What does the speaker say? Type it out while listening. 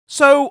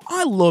So,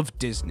 I love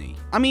Disney.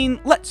 I mean,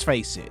 let's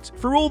face it,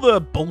 for all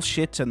the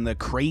bullshit and the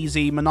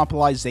crazy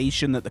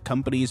monopolization that the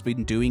company has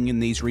been doing in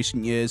these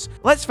recent years,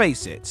 let's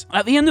face it,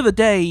 at the end of the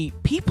day,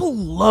 people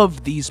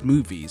love these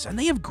movies and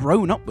they have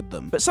grown up with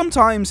them. But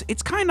sometimes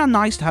it's kinda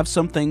nice to have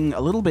something a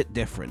little bit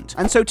different.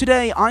 And so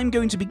today, I'm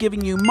going to be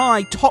giving you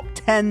my top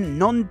 10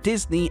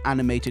 non-Disney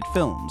animated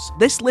films.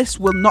 This list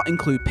will not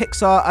include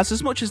Pixar,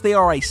 as much as they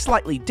are a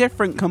slightly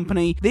different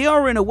company, they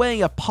are in a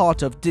way a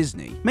part of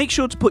Disney. Make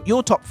sure to put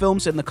your top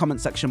films in the comment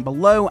section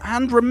below,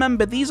 and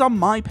remember, these are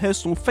my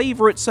personal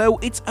favorites, so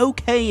it's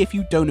okay if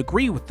you don't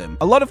agree with them.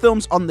 A lot of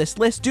films on this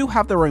list do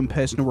have their own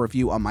personal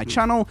review on my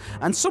channel,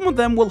 and some of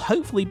them will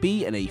hopefully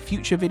be in a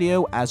future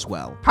video as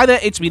well. Hi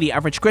there, it's me, the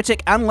Average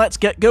Critic, and let's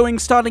get going,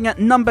 starting at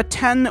number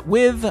 10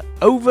 with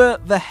Over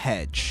the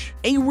Hedge.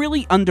 A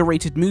really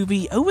underrated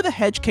movie, Over the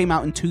Hedge came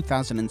out in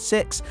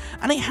 2006,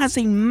 and it has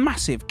a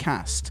massive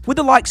cast. With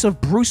the likes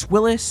of Bruce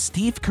Willis,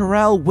 Steve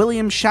Carell,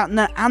 William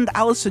Shatner, and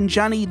Allison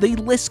Janney, the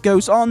list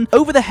goes on.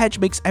 Over the Hedge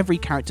makes every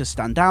character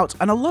stand out,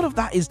 and a lot of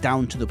that is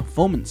down to the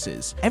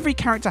performances. Every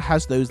character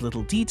has those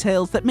little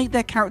details that make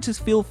their characters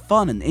feel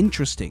fun and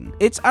interesting.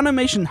 Its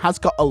animation has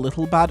got a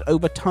little bad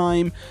over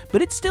time,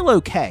 but it's still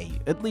okay,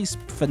 at least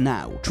for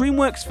now.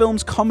 DreamWorks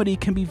films' comedy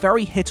can be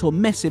very hit or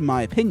miss in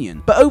my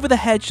opinion, but Over the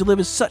Hedge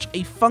delivers such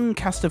a fun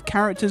cast of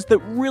characters that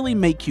really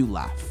make you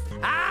laugh.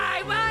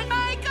 I want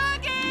my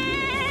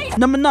cookie!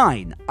 Number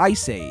 9,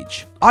 Ice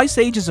Age. Ice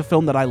Age is a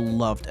film that I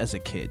loved as a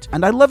kid,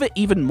 and I love it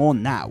even more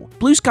now.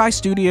 Blue Sky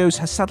Studios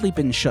has sadly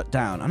been shut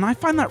down, and I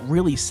find that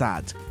really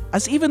sad,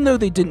 as even though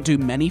they didn't do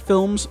many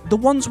films, the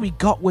ones we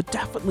got were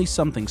definitely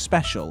something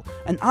special,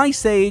 and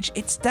Ice Age,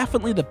 it's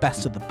definitely the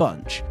best of the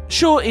bunch.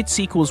 Sure, its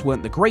sequels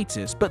weren't the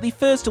greatest, but the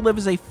first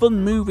delivers a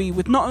fun movie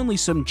with not only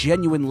some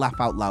genuine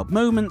laugh-out-loud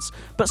moments,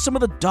 but some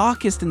of the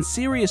darkest and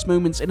serious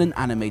moments in an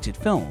animated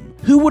film.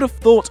 Who would have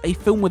thought a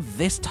film with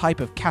this type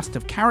of cast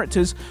of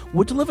characters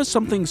would deliver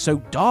something so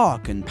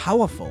dark and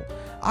powerful?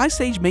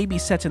 Ice Age may be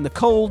set in the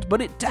cold,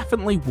 but it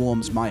definitely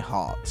warms my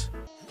heart.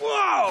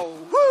 Whoa!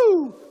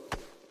 Woo!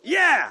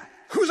 Yeah!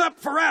 Who's up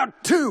for round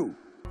 2?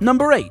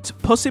 Number 8,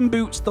 Puss in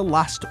Boots: The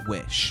Last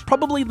Wish.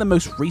 Probably the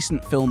most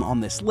recent film on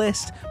this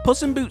list,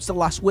 Puss in Boots: The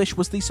Last Wish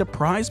was the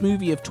surprise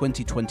movie of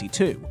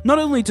 2022. Not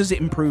only does it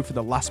improve for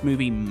the last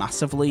movie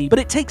massively, but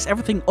it takes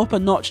everything up a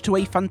notch to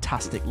a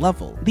fantastic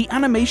level. The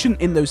animation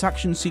in those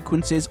action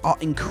sequences are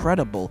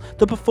incredible,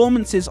 the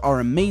performances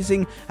are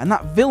amazing, and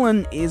that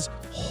villain is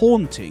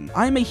haunting.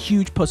 I'm a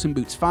huge Puss in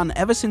Boots fan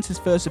ever since his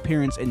first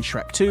appearance in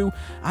Shrek 2,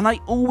 and I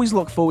always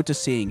look forward to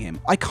seeing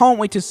him. I can't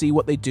wait to see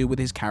what they do with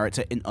his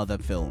character in other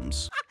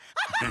films.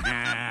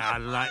 I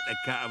like the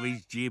cut of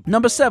his jib.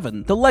 Number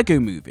 7, The Lego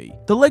Movie.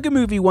 The Lego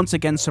Movie once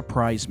again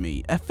surprised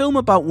me. A film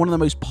about one of the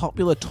most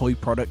popular toy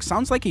products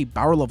sounds like a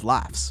barrel of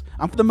laughs,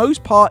 and for the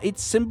most part,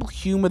 it's simple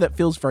humor that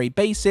feels very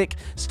basic,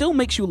 still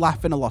makes you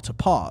laugh in a lot of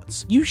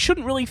parts. You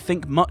shouldn't really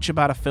think much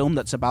about a film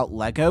that's about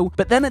Lego,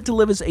 but then it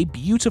delivers a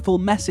beautiful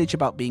message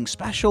about being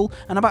special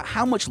and about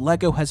how much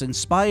Lego has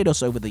inspired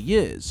us over the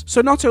years.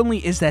 So not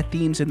only is there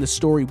themes in the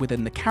story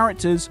within the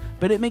characters,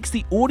 but it makes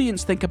the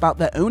audience think about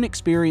their own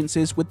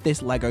experiences with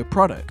this Lego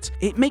product.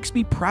 It makes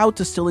me proud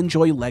to still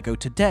enjoy Lego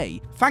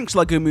today. Thanks,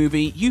 Lego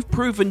Movie, you've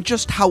proven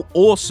just how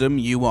awesome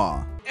you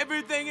are.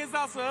 Everything is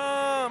awesome!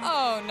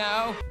 Oh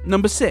no.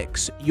 Number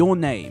 6, Your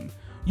Name.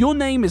 Your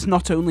Name is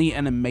not only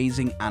an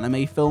amazing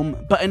anime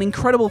film, but an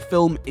incredible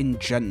film in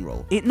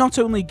general. It not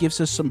only gives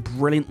us some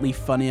brilliantly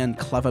funny and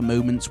clever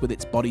moments with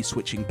its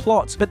body-switching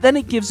plot, but then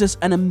it gives us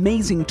an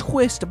amazing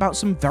twist about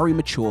some very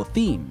mature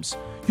themes.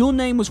 Your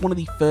Name was one of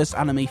the first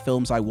anime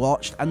films I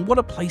watched, and what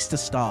a place to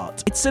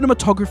start. Its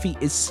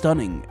cinematography is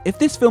stunning. If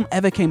this film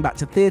ever came back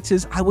to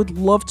theaters, I would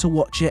love to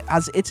watch it,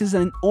 as it is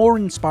an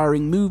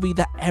awe-inspiring movie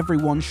that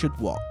everyone should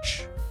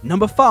watch.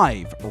 Number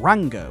 5,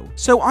 Rango.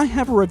 So I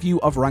have a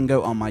review of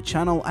Rango on my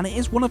channel, and it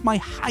is one of my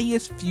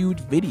highest viewed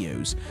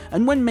videos,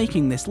 and when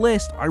making this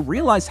list, I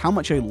realized how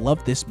much I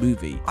love this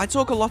movie. I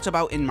talk a lot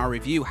about in my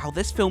review how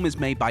this film is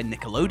made by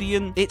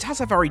Nickelodeon, it has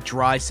a very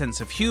dry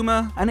sense of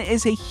humor, and it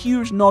is a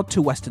huge nod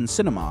to Western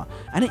cinema,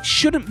 and it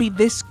shouldn't be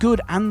this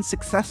good and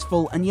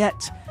successful, and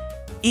yet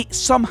it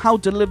somehow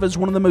delivers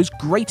one of the most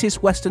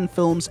greatest Western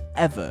films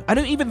ever. I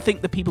don't even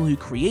think the people who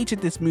created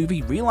this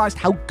movie realized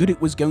how good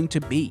it was going to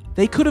be.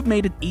 They could have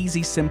made an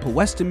easy, simple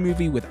Western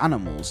movie with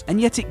animals,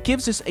 and yet it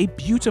gives us a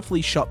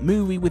beautifully shot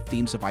movie with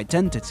themes of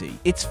identity.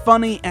 It's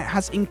funny, it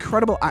has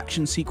incredible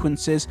action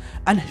sequences,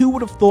 and who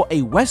would have thought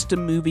a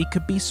Western movie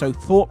could be so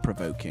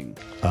thought-provoking?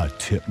 I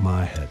tip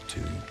my hat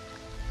to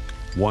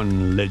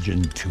one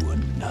legend to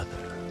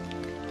another.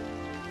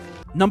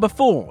 Number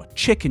 4,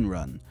 Chicken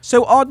Run.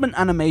 So Aardman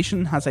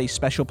Animation has a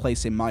special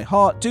place in my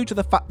heart due to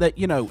the fact that,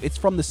 you know, it's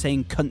from the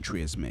same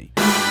country as me.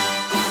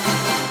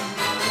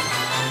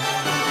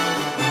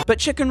 But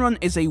Chicken Run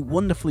is a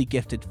wonderfully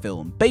gifted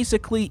film.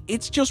 Basically,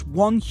 it's just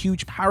one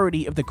huge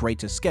parody of The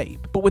Great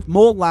Escape, but with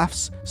more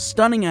laughs,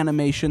 stunning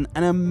animation,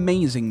 and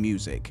amazing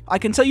music. I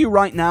can tell you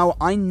right now,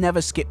 I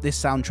never skip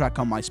this soundtrack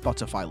on my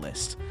Spotify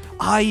list.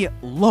 I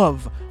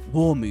love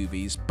war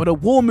movies, but a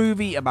war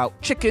movie about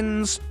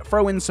chickens,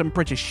 throw in some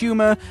British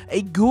humour,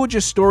 a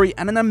gorgeous story,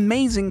 and an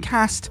amazing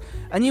cast,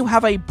 and you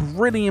have a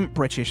brilliant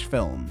British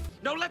film.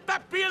 Now let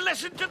that be a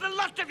lesson to the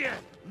lot of you.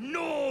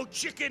 No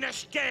chicken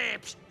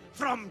escapes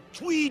from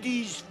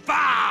Tweedy's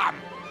farm.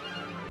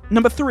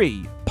 Number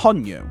 3,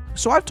 Ponyo.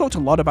 So I've talked a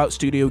lot about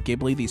Studio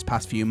Ghibli these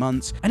past few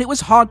months, and it was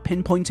hard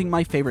pinpointing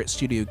my favourite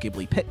Studio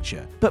Ghibli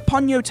picture. But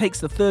Ponyo takes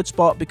the 3rd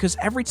spot because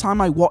every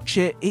time I watch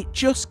it, it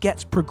just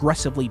gets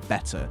progressively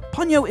better.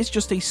 Ponyo is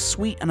just a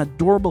sweet and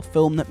adorable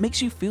film that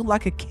makes you feel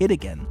like a kid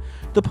again.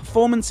 The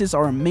performances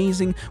are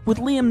amazing, with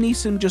Liam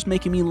Neeson just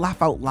making me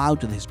laugh out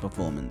loud with his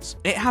performance.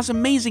 It has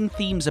amazing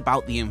themes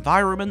about the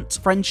environment,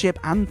 friendship,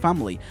 and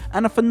family,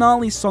 and a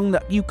finale song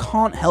that you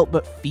can't help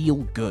but feel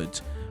good.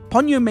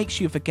 Ponyo makes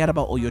you forget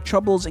about all your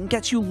troubles and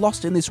gets you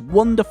lost in this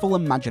wonderful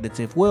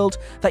imaginative world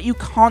that you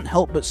can't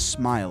help but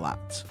smile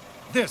at.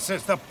 This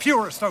is the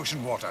purest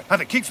ocean water,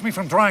 and it keeps me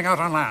from drying out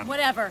on land.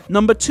 Whatever.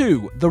 Number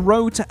 2, The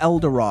Road to El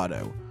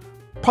Dorado.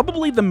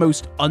 Probably the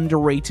most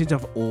underrated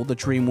of all the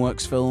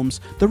DreamWorks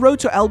films, The Road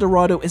to El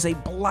Dorado is a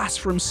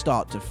blast from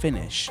start to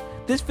finish.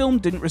 This film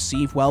didn't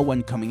receive well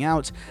when coming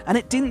out, and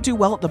it didn't do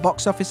well at the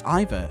box office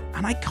either,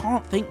 and I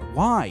can't think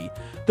why.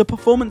 The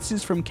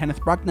performances from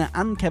Kenneth Branagh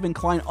and Kevin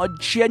Kline are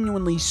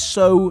genuinely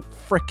so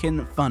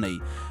frickin'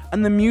 funny,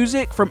 and the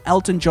music from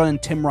Elton John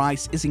and Tim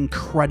Rice is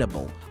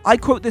incredible. I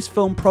quote this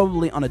film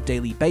probably on a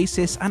daily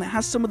basis, and it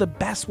has some of the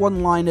best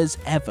one-liners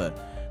ever.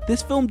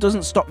 This film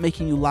doesn't stop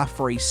making you laugh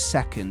for a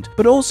second,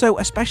 but also,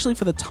 especially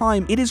for the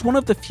time, it is one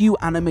of the few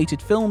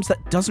animated films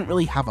that doesn't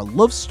really have a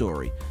love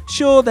story.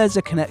 Sure, there's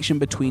a connection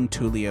between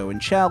Tulio and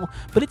Chell,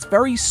 but it's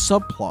very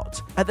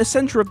subplot. At the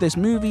center of this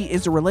movie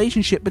is a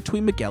relationship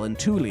between Miguel and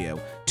Tulio,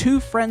 two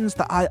friends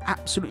that I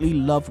absolutely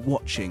love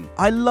watching.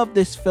 I love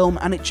this film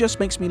and it just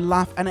makes me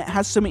laugh, and it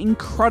has some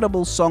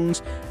incredible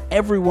songs.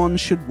 Everyone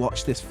should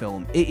watch this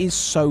film. It is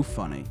so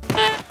funny.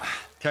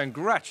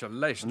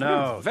 Congratulations.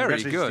 No, very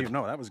congratulations, good. Steve.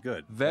 No, that was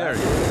good. Very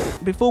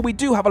good. Before we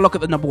do have a look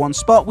at the number 1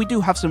 spot, we do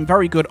have some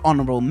very good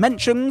honorable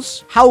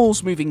mentions.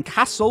 Howl's Moving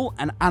Castle,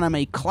 an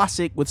anime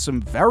classic with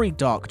some very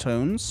dark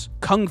tones.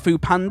 Kung Fu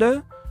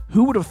Panda.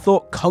 Who would have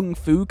thought Kung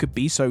Fu could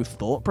be so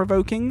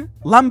thought-provoking?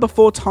 Land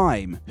Before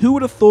Time. Who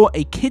would have thought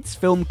a kids'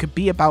 film could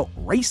be about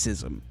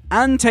racism?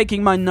 And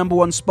taking my number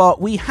 1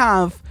 spot, we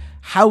have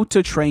How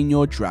to Train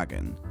Your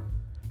Dragon.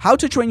 How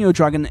to Train Your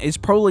Dragon is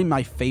probably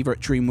my favourite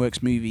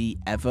DreamWorks movie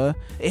ever.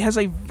 It has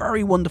a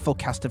very wonderful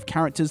cast of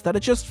characters that are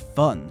just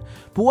fun,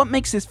 but what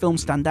makes this film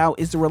stand out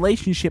is the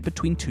relationship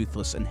between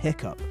Toothless and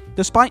Hiccup.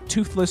 Despite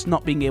Toothless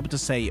not being able to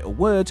say a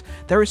word,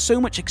 there is so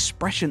much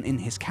expression in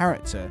his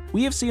character.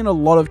 We have seen a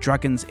lot of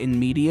dragons in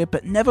media,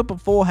 but never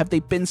before have they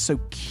been so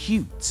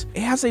cute.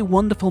 It has a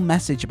wonderful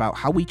message about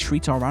how we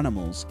treat our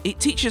animals. It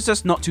teaches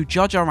us not to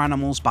judge our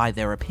animals by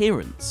their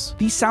appearance.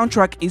 The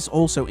soundtrack is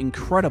also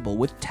incredible,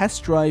 with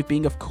Test Drive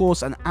being of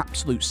course an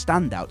absolute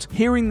standout.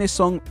 Hearing this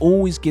song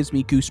always gives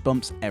me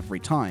goosebumps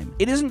every time.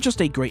 It isn't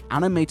just a great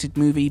animated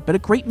movie, but a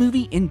great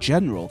movie in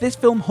general. This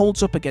film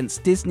holds up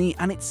against Disney,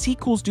 and its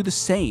sequels do the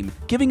same,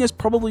 giving us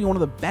probably one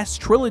of the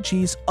best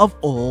trilogies of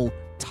all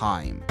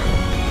time.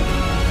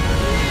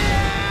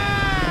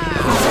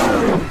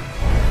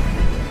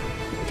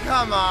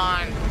 Come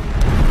on.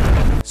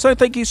 So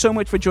thank you so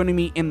much for joining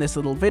me in this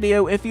little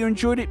video. If you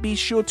enjoyed it, be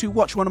sure to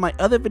watch one of my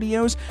other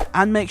videos,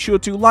 and make sure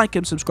to like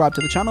and subscribe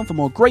to the channel for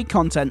more great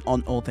content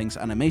on all things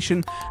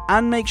animation,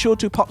 and make sure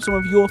to pop some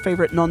of your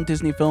favorite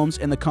non-Disney films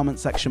in the comment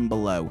section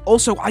below.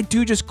 Also, I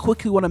do just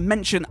quickly want to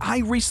mention I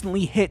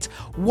recently hit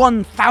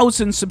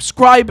 1,000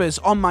 subscribers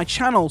on my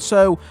channel,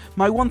 so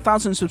my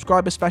 1,000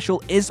 subscriber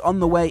special is on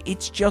the way.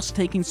 It's just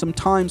taking some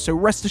time, so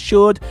rest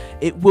assured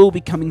it will be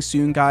coming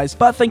soon, guys.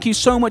 But thank you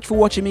so much for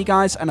watching me,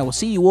 guys, and I will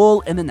see you all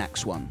in the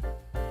next one.